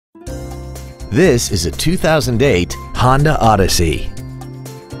This is a 2008 Honda Odyssey.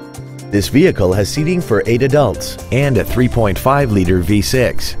 This vehicle has seating for 8 adults and a 3.5-liter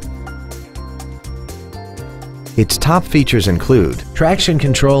V6. Its top features include traction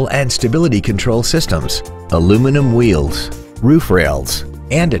control and stability control systems, aluminum wheels, roof rails,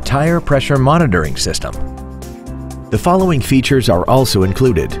 and a tire pressure monitoring system. The following features are also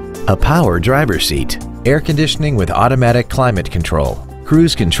included: a power driver's seat, air conditioning with automatic climate control,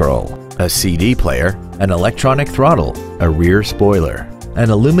 cruise control, a CD player, an electronic throttle, a rear spoiler, an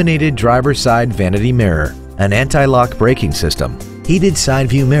illuminated driver's side vanity mirror, an anti-lock braking system, heated side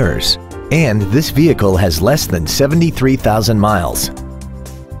view mirrors, and this vehicle has less than 73,000 miles.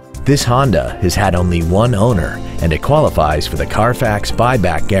 This Honda has had only one owner and it qualifies for the Carfax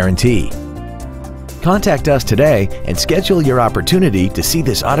buyback guarantee. Contact us today and schedule your opportunity to see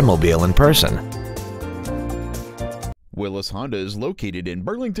this automobile in person. Willis Honda is located in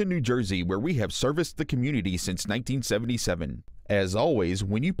Burlington, New Jersey, where we have serviced the community since 1977. As always,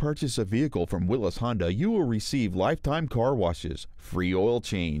 when you purchase a vehicle from Willis Honda, you will receive lifetime car washes, free oil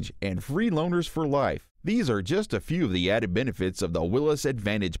change, and free loaners for life. These are just a few of the added benefits of the Willis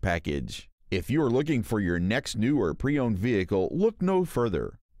Advantage package. If you are looking for your next new or pre-owned vehicle, look no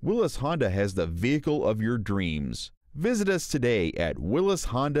further. Willis Honda has the vehicle of your dreams. Visit us today at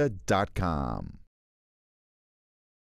willishonda.com.